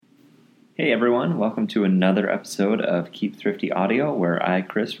Hey everyone, welcome to another episode of Keep Thrifty Audio, where I,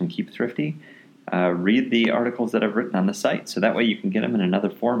 Chris from Keep Thrifty, read the articles that I've written on the site, so that way you can get them in another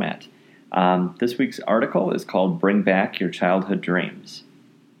format. This week's article is called Bring Back Your Childhood Dreams.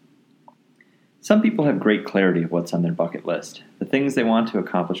 Some people have great clarity of what's on their bucket list, the things they want to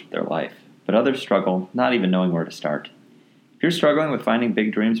accomplish with their life, but others struggle not even knowing where to start. If you're struggling with finding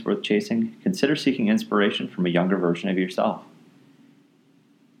big dreams worth chasing, consider seeking inspiration from a younger version of yourself.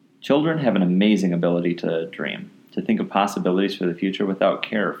 Children have an amazing ability to dream, to think of possibilities for the future without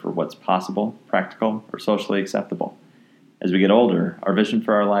care for what's possible, practical, or socially acceptable. As we get older, our vision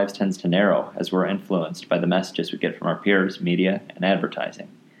for our lives tends to narrow as we're influenced by the messages we get from our peers, media, and advertising.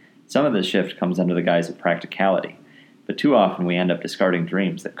 Some of this shift comes under the guise of practicality, but too often we end up discarding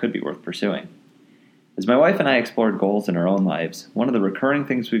dreams that could be worth pursuing. As my wife and I explored goals in our own lives, one of the recurring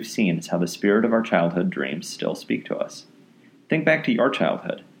things we've seen is how the spirit of our childhood dreams still speak to us. Think back to your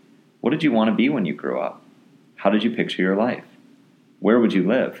childhood. What did you want to be when you grew up? How did you picture your life? Where would you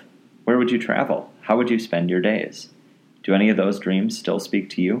live? Where would you travel? How would you spend your days? Do any of those dreams still speak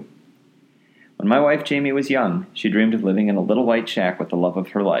to you? When my wife Jamie was young, she dreamed of living in a little white shack with the love of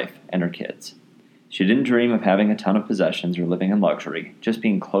her life and her kids. She didn't dream of having a ton of possessions or living in luxury, just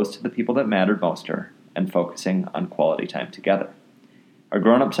being close to the people that mattered most to her and focusing on quality time together. Our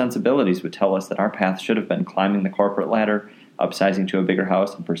grown-up sensibilities would tell us that our path should have been climbing the corporate ladder, upsizing to a bigger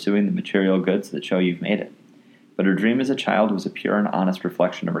house, and pursuing the material goods that show you've made it. But her dream as a child was a pure and honest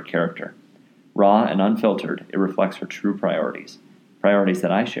reflection of her character. Raw and unfiltered, it reflects her true priorities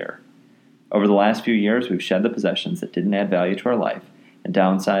that I share. Over the last few years, we've shed the possessions that didn't add value to our life and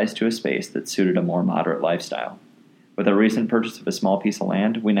downsized to a space that suited a more moderate lifestyle. With our recent purchase of a small piece of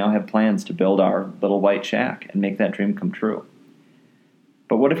land, we now have plans to build our little white shack and make that dream come true.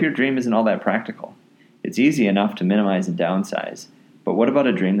 But what if your dream isn't all that practical? It's easy enough to minimize and downsize, but what about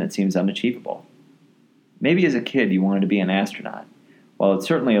a dream that seems unachievable? Maybe as a kid you wanted to be an astronaut. While it's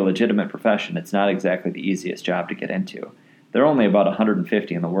certainly a legitimate profession, it's not exactly the easiest job to get into. There are only about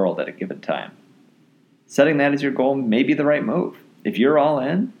 150 in the world at a given time. Setting that as your goal may be the right move. If you're all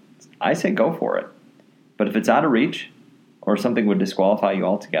in, I say go for it. But if it's out of reach, or something would disqualify you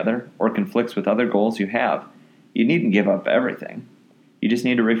altogether, or conflicts with other goals you have, you needn't give up everything. You just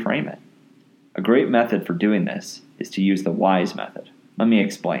need to reframe it. A great method for doing this is to use the WISE method. Let me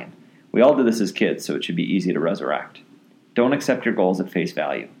explain. We all did this as kids, so it should be easy to resurrect. Don't accept your goals at face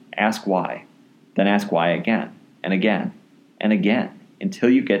value. Ask why. Then ask why again, and again, and again, until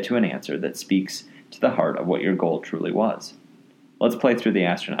you get to an answer that speaks to the heart of what your goal truly was. Let's play through the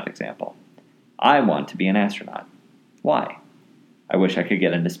astronaut example. I want to be an astronaut. Why? I wish I could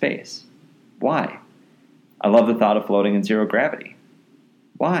get into space. Why? I love the thought of floating in zero gravity.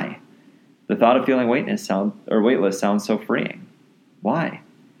 Why? The thought of feeling weightless sounds so freeing. Why?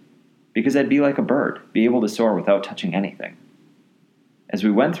 Because I'd be like a bird, be able to soar without touching anything. As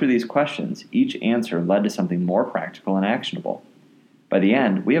we went through these questions, each answer led to something more practical and actionable. By the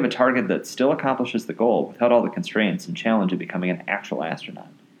end, we have a target that still accomplishes the goal without all the constraints and challenge of becoming an actual astronaut.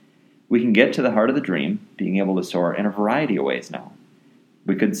 We can get to the heart of the dream, being able to soar, in a variety of ways now.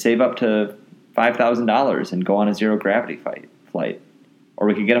 We could save up to $5,000 and go on a zero-gravity flight. Or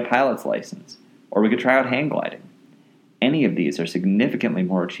we could get a pilot's license, or we could try out hang gliding. Any of these are significantly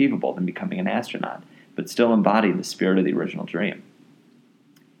more achievable than becoming an astronaut, but still embody the spirit of the original dream.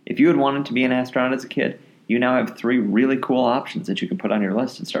 If you had wanted to be an astronaut as a kid, you now have 3 really cool options that you can put on your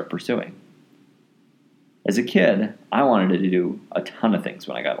list and start pursuing. As a kid, I wanted to do a ton of things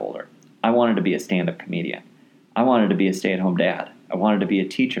when I got older. I wanted to be a stand-up comedian. I wanted to be a stay-at-home dad. I wanted to be a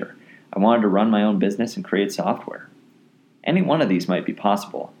teacher. I wanted to run my own business and create software. Any one of these might be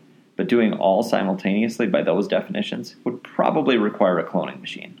possible, but doing all simultaneously by those definitions would probably require a cloning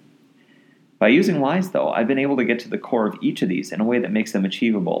machine. By using WISE, though, I've been able to get to the core of each of these in a way that makes them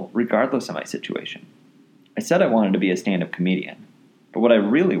achievable regardless of my situation. I said I wanted to be a stand-up comedian, but what I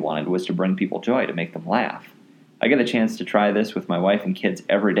really wanted was to bring people joy, to make them laugh. I get a chance to try this with my wife and kids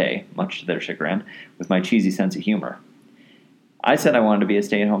every day, much to their chagrin, with my cheesy sense of humor. I said I wanted to be a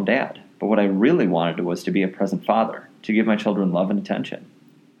stay-at-home dad, but what I really wanted was to be a present father, to give my children love and attention.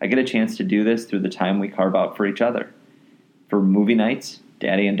 I get a chance to do this through the time we carve out for each other, for movie nights,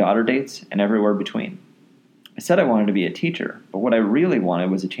 daddy and daughter dates, and everywhere between. I said I wanted to be a teacher, but what I really wanted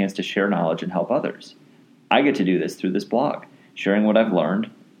was a chance to share knowledge and help others. I get to do this through this blog, sharing what I've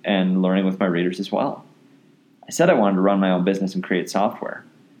learned and learning with my readers as well. I said I wanted to run my own business and create software.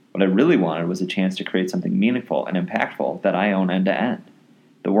 What I really wanted was a chance to create something meaningful and impactful that I own end to end.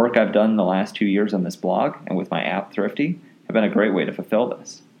 The work I've done the last 2 years on this blog and with my app Thrifty have been a great way to fulfill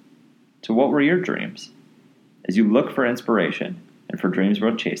this. So what were your dreams? As you look for inspiration And for dreams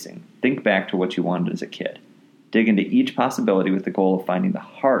worth chasing, think back to what you wanted as a kid. Dig into each possibility with the goal of finding the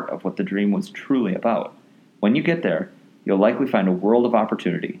heart of what the dream was truly about. When you get there, you'll likely find a world of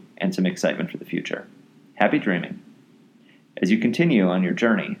opportunity and some excitement for the future. Happy dreaming. As you continue on your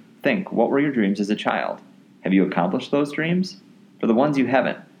journey, think, what were your dreams as a child? Have you accomplished those dreams? For the ones you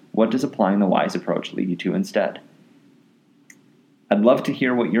haven't, what does applying the WISE approach lead you to instead? I'd love to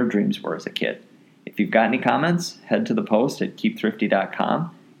hear what your dreams were as a kid. If you've got any comments, head to the post at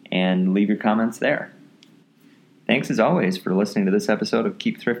keepthrifty.com and leave your comments there. Thanks as always for listening to this episode of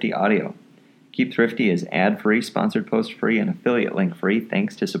Keep Thrifty Audio. Keep Thrifty is ad-free, sponsored post-free, and affiliate link-free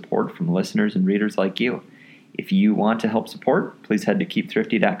thanks to support from listeners and readers like you. If you want to help support, please head to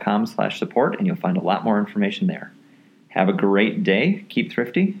keepthrifty.com/support and you'll find a lot more information there. Have a great day, keep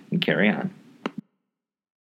thrifty, and carry on.